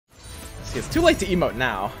See, it's too late to emote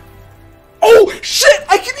now. Oh, shit!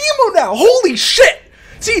 I can emote now! Holy shit!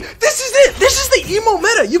 See, this is it! This is the emo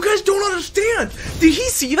meta! You guys don't understand! Did he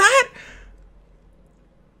see that?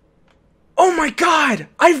 Oh my god!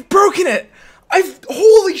 I've broken it!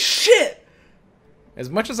 Holy shit! As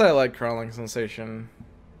much as I like crawling sensation,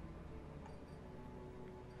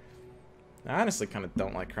 I honestly kind of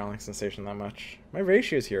don't like crawling sensation that much. My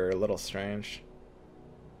ratios here are a little strange.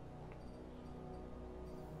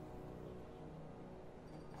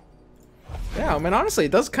 Yeah, I mean, honestly,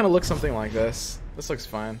 it does kind of look something like this. This looks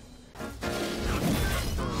fine.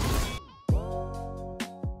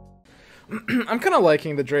 I'm kind of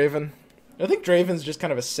liking the Draven. I think Draven's just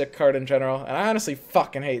kind of a sick card in general, and I honestly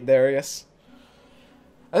fucking hate Darius.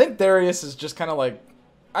 I think Darius is just kind of like...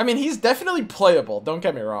 I mean, he's definitely playable, don't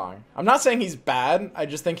get me wrong. I'm not saying he's bad, I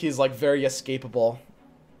just think he's, like, very escapable.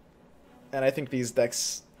 And I think these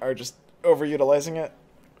decks are just overutilizing it.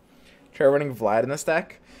 Try running Vlad in this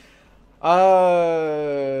deck. No,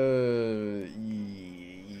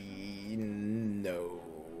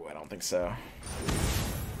 I don't think so.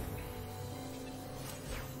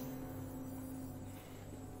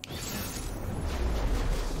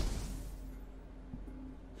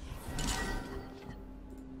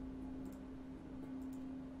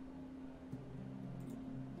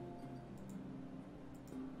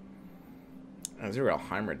 That's a real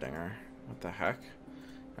Heimerdinger. What the heck?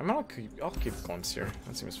 I mean, I'll keep Glimpse here.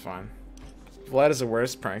 That seems fine. Vlad is the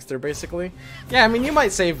worst prankster, basically. Yeah, I mean, you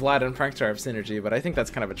might say Vlad and prankster have synergy, but I think that's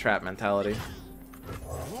kind of a trap mentality.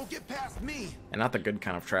 Won't get past me. And not the good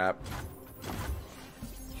kind of trap.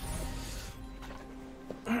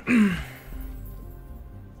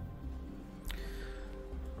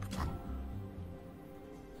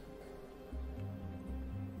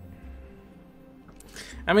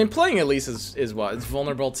 I mean, playing Elise is what? It's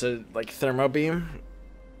vulnerable to, like, Thermo Beam.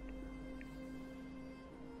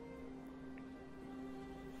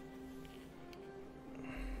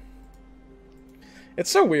 It's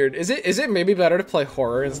so weird. Is it maybe better to play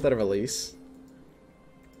Horror instead of Elise?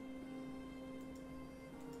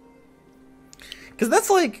 Because that's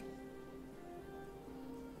like...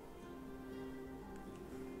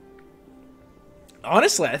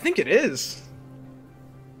 Honestly, I think it is.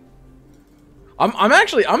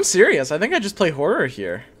 I'm serious. I think I just play Horror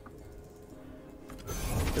here.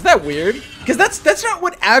 Is that weird? Because that's not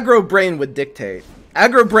what Aggro Brain would dictate.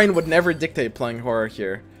 Aggro Brain would never dictate playing Horror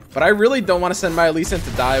here. But I really don't want to send my Elise in to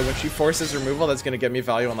die when she forces removal that's going to get me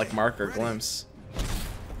value on like Mark or Glimpse.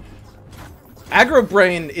 Aggro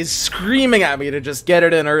Brain is screaming at me to just get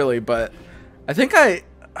it in early, but I think I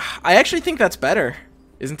actually think that's better,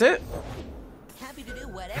 isn't it? Happy to do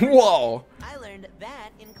whatever. Whoa. I learned that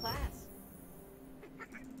in class.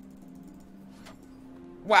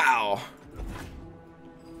 Wow.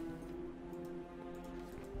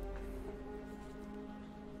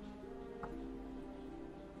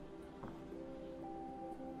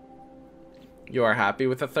 You are happy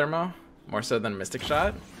with a Thermo? More so than Mystic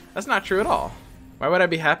Shot? That's not true at all. Why would I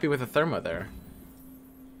be happy with a Thermo there?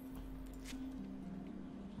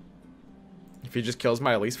 If he just kills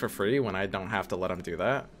my Elise for free when I don't have to let him do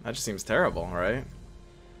that? That just seems terrible, right?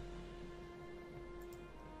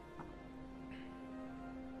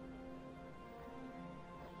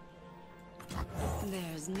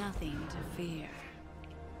 There's nothing to fear.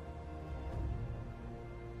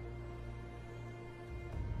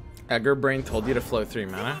 Aggro Brain told you to float 3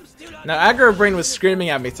 mana? No, Aggro Brain was screaming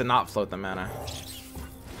at me to not float the mana.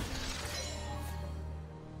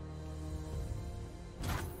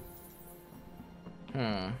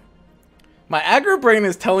 My Aggro Brain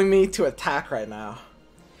is telling me to attack right now.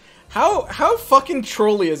 How fucking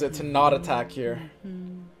trolly is it to not attack here?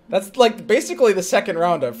 That's like basically the second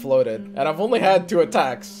round I've floated, and I've only had 2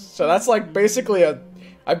 attacks. So that's like basically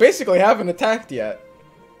I basically haven't attacked yet.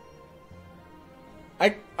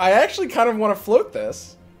 I actually kind of want to float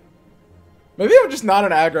this. Maybe I'm just not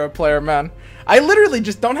an aggro player, man. I literally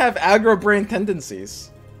just don't have aggro brain tendencies.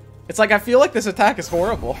 It's like I feel like this attack is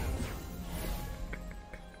horrible.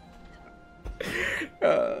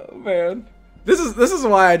 Oh man. This is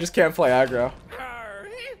why I just can't play aggro.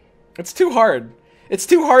 It's too hard. It's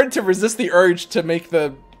too hard to resist the urge to make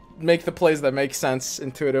the plays that make sense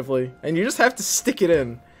intuitively. And you just have to stick it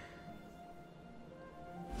in.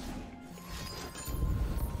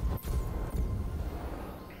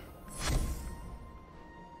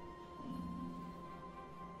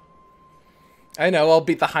 I know, I'll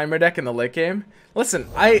beat the Heimer deck in the late game. Listen,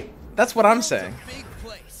 that's what I'm saying. Big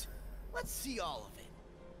place. Let's see all of it.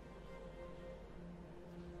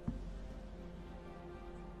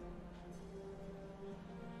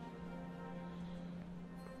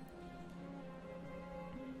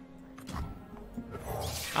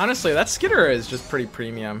 Honestly, that Skitterer is just pretty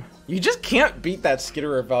premium. You just can't beat that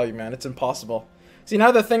Skitterer value, man. It's impossible. See,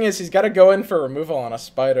 now the thing is, he's got to go in for removal on a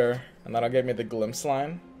spider, and that'll give me the glimpse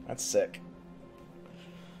line. That's sick.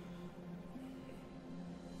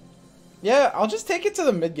 Yeah, I'll just take it to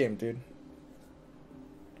the mid game, dude.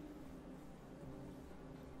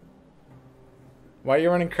 Why are you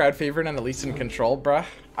running crowd favorite and at least in control, bruh?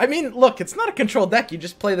 I mean, look, it's not a control deck. You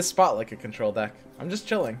just play the spot like a control deck. I'm just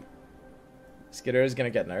chilling. Skitter is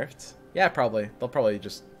gonna get nerfed. Yeah, probably. They'll probably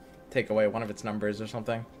just take away one of its numbers or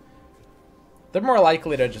something. They're more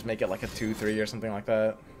likely to just make it like a 2-3 or something like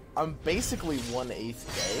that. I'm basically 1/8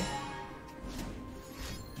 gay.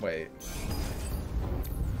 Wait.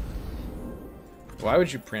 Why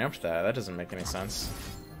would you preempt that? That doesn't make any sense.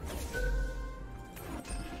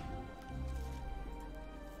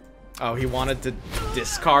 Oh, he wanted to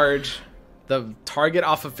discard the target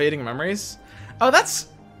off of Fading Memories? Oh, that's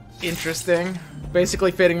interesting.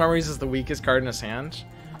 Basically, Fading Memories is the weakest card in his hand.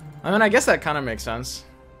 I mean, I guess that kind of makes sense.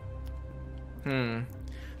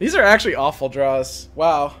 These are actually awful draws.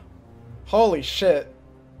 Wow. Holy shit.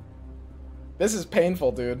 This is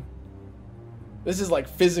painful, dude. This is, like,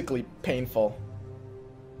 physically painful.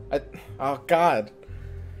 Oh, God.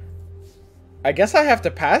 I guess I have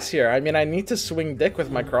to pass here. I mean, I need to swing dick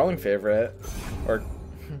with my crawling favorite. Or,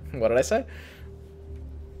 what did I say?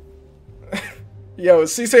 Yo,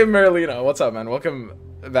 Cisse Marilino, what's up, man? Welcome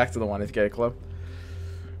back to the 100K club.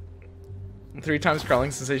 3 times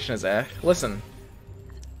crawling sensation is eh. Listen.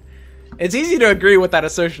 It's easy to agree with that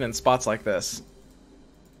assertion in spots like this.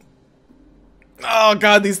 Oh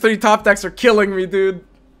god, these 3 top decks are killing me, dude.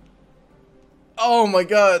 Oh my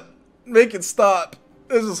god. Make it stop.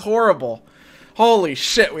 This is horrible. Holy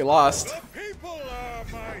shit, we lost. The people are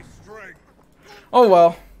my strength. Oh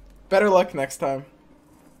well. Better luck next time.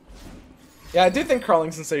 Yeah, I do think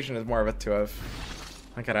crawling sensation is more of a 2-of.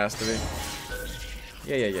 I think it has to be.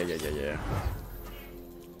 Yeah.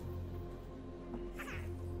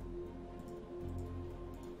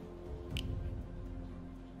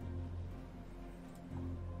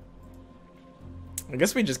 I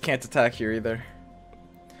guess we just can't attack here either.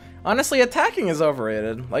 Honestly, attacking is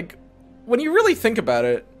overrated. Like, when you really think about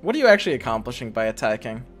it, what are you actually accomplishing by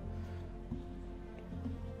attacking?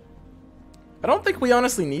 I don't think we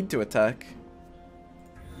honestly need to attack.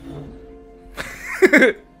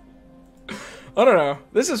 I don't know.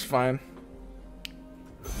 This is fine.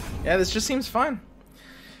 Yeah, this just seems fine.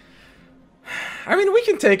 I mean, we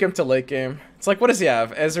can take him to late game. It's like, what does he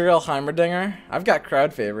have? Ezreal Heimerdinger? I've got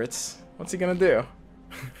crowd favorites. What's he gonna do?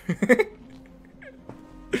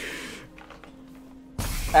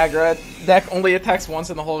 Aggro deck only attacks once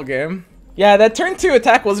in the whole game. Yeah, that turn 2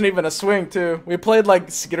 attack wasn't even a swing, too. We played like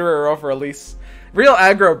Skitterer over Elise. Real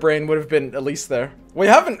aggro brain would have been Elise there. We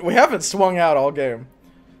haven't swung out all game.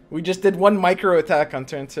 We just did 1 micro attack on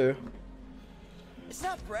turn 2. It's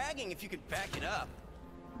not bragging if you could back it up.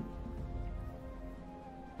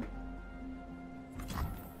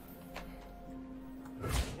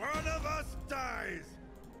 One of us dies.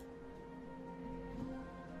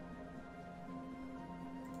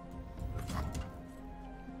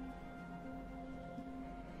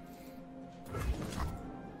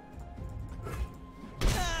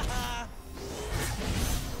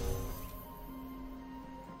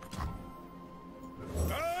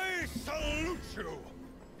 I salute you.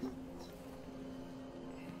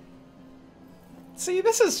 See,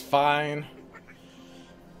 this is fine.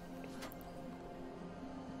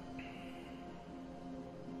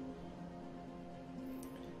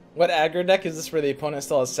 What aggro deck is this where the opponent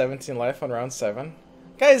still has 17 life on round 7?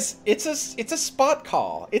 Guys, it's a spot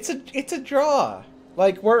call. It's a draw.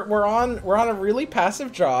 Like we're on a really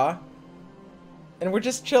passive draw, and we're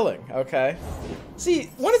just chilling, okay?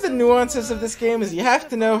 See, one of the nuances of this game is you have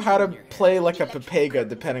to know how to play like a Pepega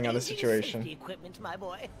depending on the situation. Equipment, my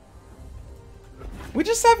boy. We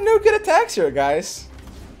just have no good attacks here, guys.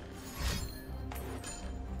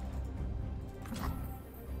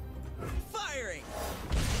 Firing.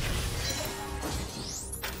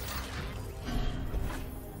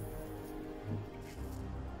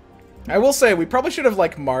 I will say, we probably should have,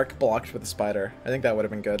 like, Mark blocked with a spider. I think that would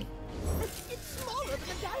have been good. It's smaller than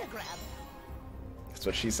a diagram. That's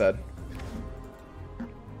what she said.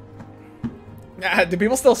 Do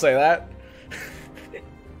people still say that?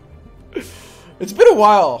 It's been a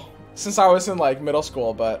while since I was in, like, middle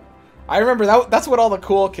school, but I remember that's what all the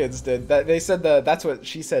cool kids did. That they said that's what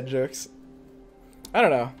she said jokes. I don't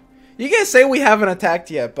know. You guys say we haven't attacked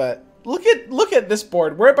yet, but look at this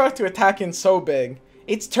board. We're about to attack in so big.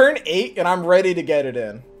 It's turn 8 and I'm ready to get it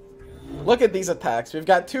in. Look at these attacks. We've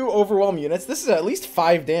got 2 overwhelm units. This is at least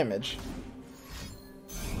 5 damage.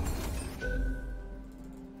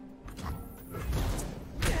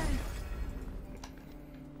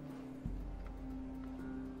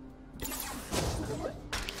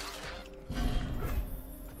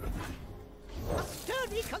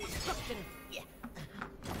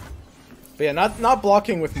 But yeah, not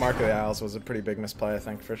blocking with Mark of the Isles was a pretty big misplay, I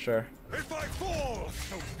think, for sure. If I fall,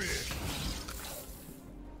 so be it.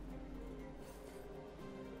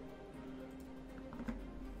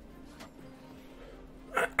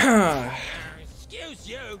 Excuse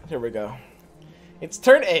you. Here we go. It's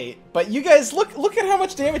turn 8, but you guys look at how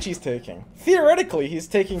much damage he's taking. Theoretically, he's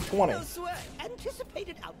taking 20. No sweat.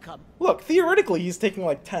 Anticipated outcome. Look, theoretically, he's taking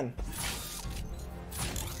like 10.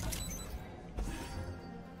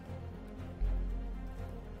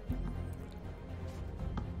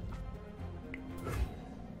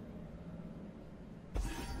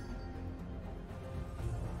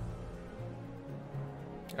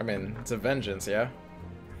 I mean, it's a vengeance, yeah?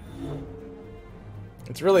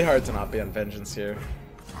 It's really hard to not be on vengeance here.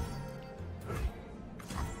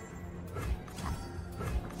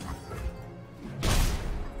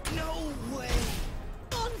 No way.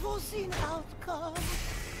 Unforeseen outcome.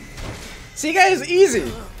 See, guys,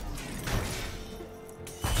 easy!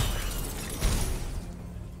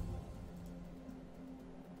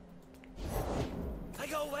 I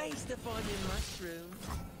got ways to find in mushrooms.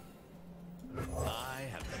 I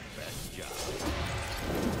have the best job.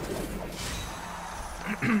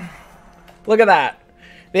 Look at that.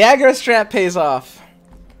 The aggro strat pays off.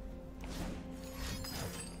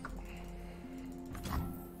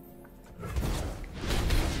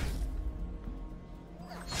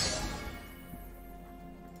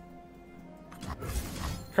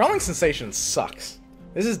 Crawling Sensation sucks.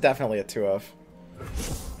 This is definitely a 2 of.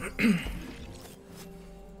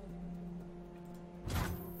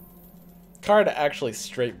 Card actually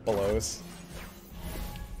straight blows.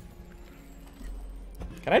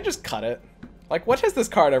 Can I just cut it? Like, what has this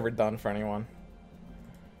card ever done for anyone?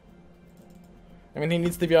 I mean, he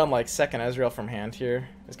needs to be on, like, second Ezreal from hand here.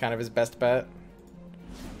 Is kind of his best bet.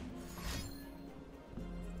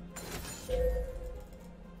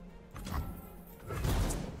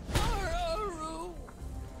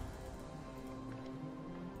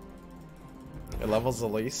 It levels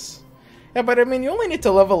Elise. Yeah, but I mean, you only need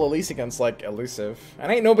to level Elise against, like, Elusive. And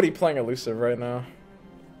ain't nobody playing Elusive right now.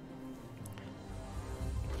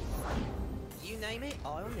 You name it,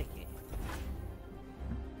 I'll nick it.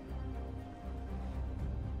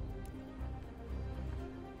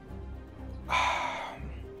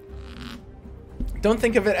 Don't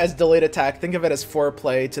think of it as delayed attack. Think of it as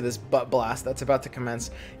foreplay to this butt blast that's about to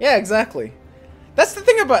commence. Yeah, exactly. That's the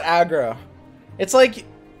thing about aggro. It's like...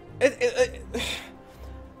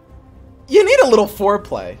 you need a little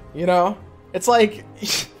foreplay, you know? It's like...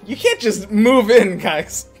 you can't just move in,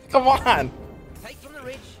 guys. Come on. Take from the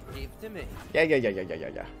rich, give to me. Yeah.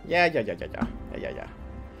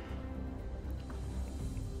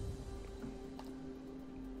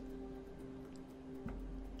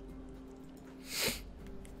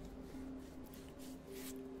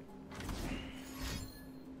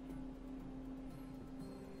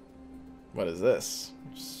 What is this?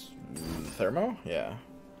 Thermo? Yeah.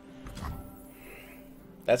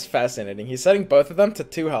 That's fascinating. He's setting both of them to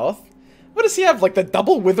 2 health. What does he have? Like the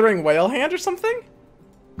double Withering Whale hand or something?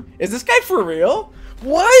 Is this guy for real?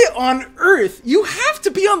 Why on earth? You have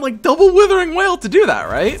to be on like double Withering Whale to do that,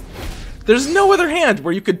 right? There's no other hand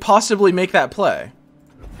where you could possibly make that play.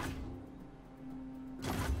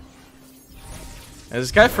 Is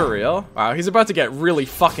this guy for real? Wow, he's about to get really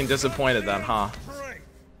fucking disappointed then, huh?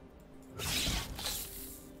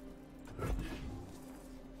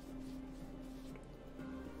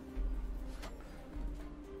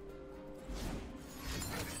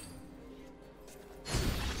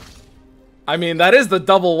 I mean, that is the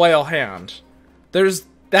double whale hand.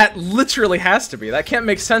 That literally has to be. That can't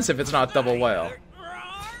make sense if it's not double whale.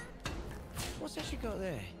 What's that you got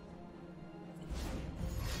there?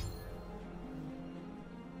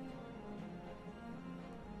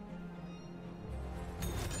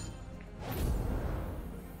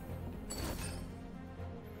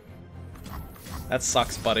 That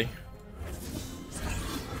sucks, buddy.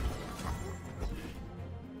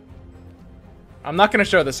 I'm not gonna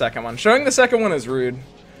show the second one. Showing the second one is rude.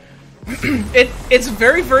 It's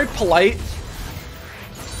very, very polite.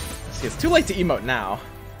 See, it's too late to emote now.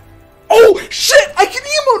 Oh shit! I can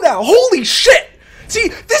emote now! Holy shit! See,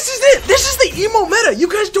 this is it! This is the emo meta! You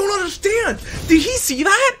guys don't understand! Did he see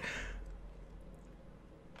that?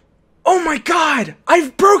 Oh my god!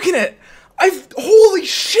 I've broken it! Holy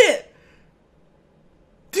shit!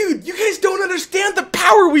 Dude, you guys don't understand the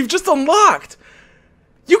power we've just unlocked!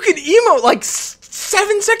 You can emote like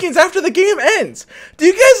 7 seconds after the game ends. Do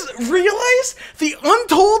you guys realize the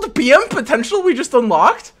untold BM potential we just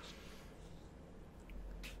unlocked?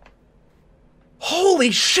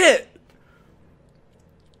 Holy shit.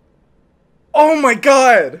 Oh my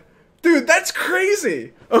god. Dude, that's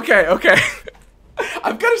crazy. Okay, okay.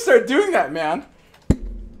 I've got to start doing that, man.